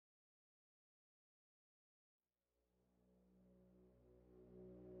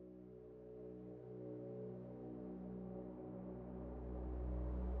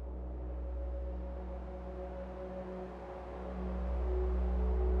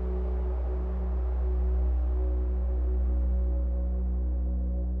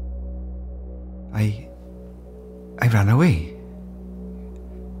I ran away.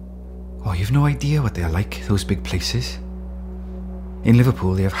 Oh, you've no idea what they are like, those big places. In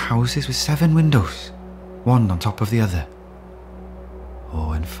Liverpool, they have houses with 7 windows, one on top of the other.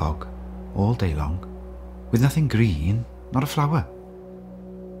 Oh, and fog, all day long, with nothing green, not a flower.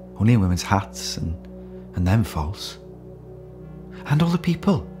 Only in women's hats, and them false. And all the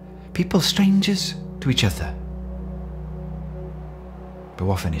people, strangers to each other. But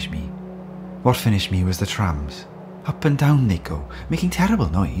what finished me? What finished me was the trams. Up and down they go, making terrible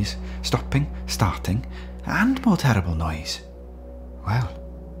noise, stopping, starting, and more terrible noise. Well,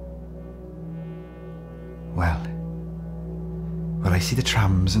 I see the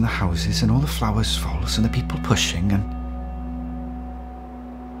trams and the houses and all the flowers false and the people pushing and...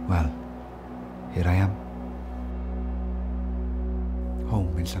 Well, here I am.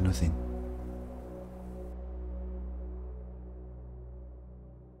 Home in Llanwddyn.